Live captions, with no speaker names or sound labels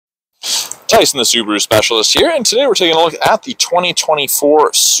Tyson, the Subaru specialist here, and today we're taking a look at the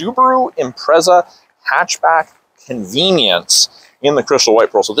 2024 Subaru Impreza Hatchback Convenience in the crystal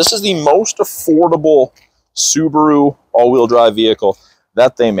white pearl. So this is the most affordable Subaru all-wheel drive vehicle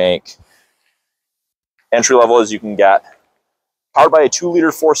that they make. Entry level as you can get. Powered by a 2-liter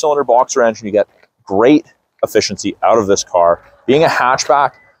 4-cylinder boxer engine, you get great efficiency out of this car. Being a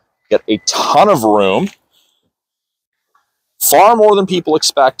hatchback, you get a ton of room. Far more than people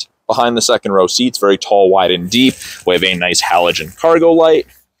expect behind the second row seats. Very tall, wide, and deep. We have a nice halogen cargo light.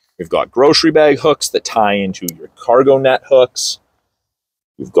 We've got grocery bag hooks that tie into your cargo net hooks.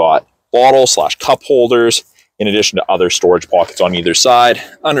 You've got bottle/cup holders, in addition to other storage pockets on either side.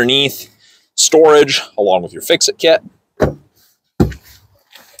 Underneath, storage, along with your fix-it kit.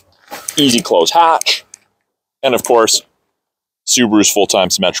 Easy close hatch. And of course, Subaru's full-time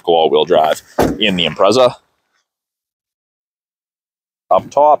symmetrical all-wheel drive in the Impreza. Up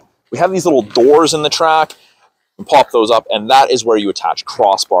top, we have these little doors in the track. You can pop those up, and that is where you attach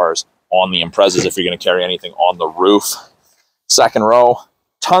crossbars on the Imprezas if you're going to carry anything on the roof. Second row,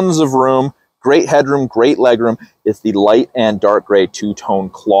 tons of room, great headroom, great legroom. It's the light and dark gray two-tone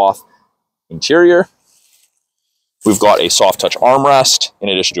cloth interior. We've got a soft touch armrest, in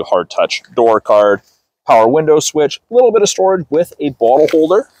addition to a hard touch door card, power window switch, a little bit of storage with a bottle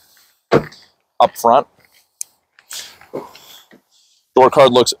holder up front. Door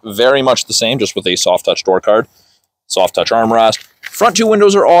card looks very much the same, just with a soft touch door card. Soft touch armrest. Front two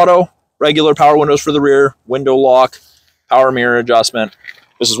windows are auto. Regular power windows for the rear. Window lock. Power mirror adjustment.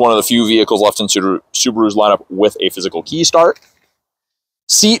 This is one of the few vehicles left in Subaru's lineup with a physical key start.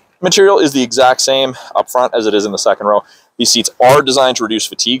 Seat material is the exact same up front as it is in the second row. These seats are designed to reduce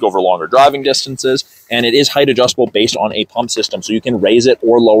fatigue over longer driving distances, and it is height adjustable based on a pump system, so you can raise it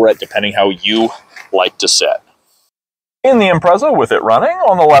or lower it depending how you like to sit. In the Impreza, with it running,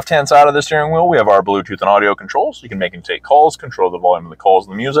 on the left-hand side of the steering wheel, we have our Bluetooth and audio controls. So you can make and take calls, control the volume of the calls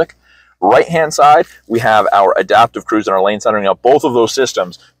and the music. Right-hand side, we have our adaptive cruise and our lane centering. Now, both of those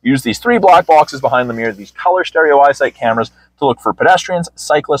systems use these 3 black boxes behind the mirror, these color stereo EyeSight cameras to look for pedestrians,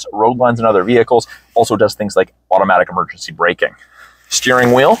 cyclists, road lines, and other vehicles. Also does things like automatic emergency braking.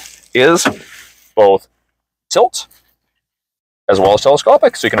 Steering wheel is both tilt as well as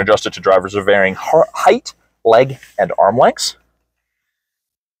telescopic, so you can adjust it to drivers of varying height, leg, and arm lengths.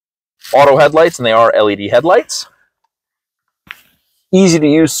 Auto headlights, and they are LED headlights. Easy to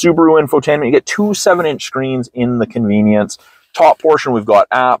use Subaru Infotainment. You get 2 7-inch screens in the Convenience. Top portion, we've got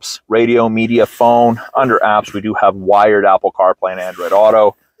apps, radio, media, phone. Under apps, we do have wired Apple CarPlay and Android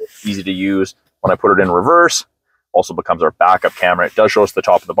Auto. Easy to use. When I put it in reverse, also becomes our backup camera. It does show us the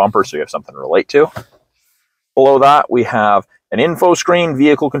top of the bumper, so you have something to relate to. Below that, we have an info screen,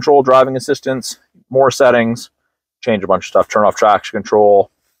 vehicle control, driving assistance, more settings, change a bunch of stuff, turn off traction control.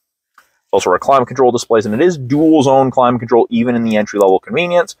 Also our climate control displays, and it is dual zone climate control even in the entry-level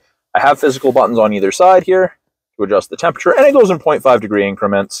Convenience. I have physical buttons on either side here to adjust the temperature, and it goes in 0.5-degree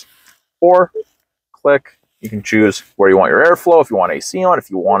increments. Or click, you can choose where you want your airflow, if you want AC on, if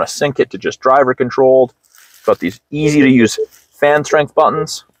you want to sync it to just driver controlled. Got these easy-to-use fan strength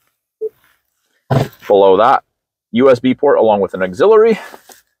buttons. Below that, USB port along with an auxiliary,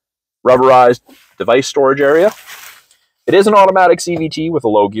 rubberized device storage area. It is an automatic CVT with a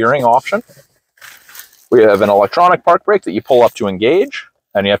low gearing option. We have an electronic park brake that you pull up to engage,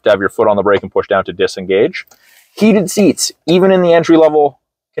 and you have to have your foot on the brake and push down to disengage. Heated seats, even in the entry-level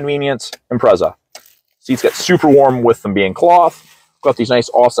Convenience Impreza. Seats get super warm with them being cloth. Got these nice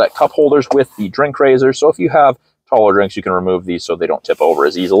offset cup holders with the drink raisers, so if you have taller drinks, you can remove these so they don't tip over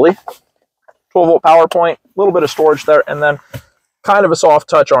as easily. 12-volt power point, a little bit of storage there, and then kind of a soft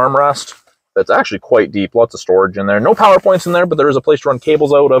touch armrest that's actually quite deep, lots of storage in there. No power points in there, but there is a place to run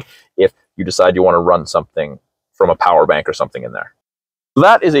cables out of if you decide you want to run something from a power bank or something in there. So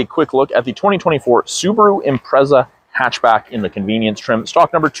that is a quick look at the 2024 Subaru Impreza hatchback in the Convenience trim.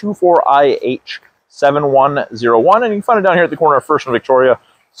 Stock number 24IH7101, and you can find it down here at the corner of 1st and Victoria,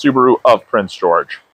 Subaru of Prince George.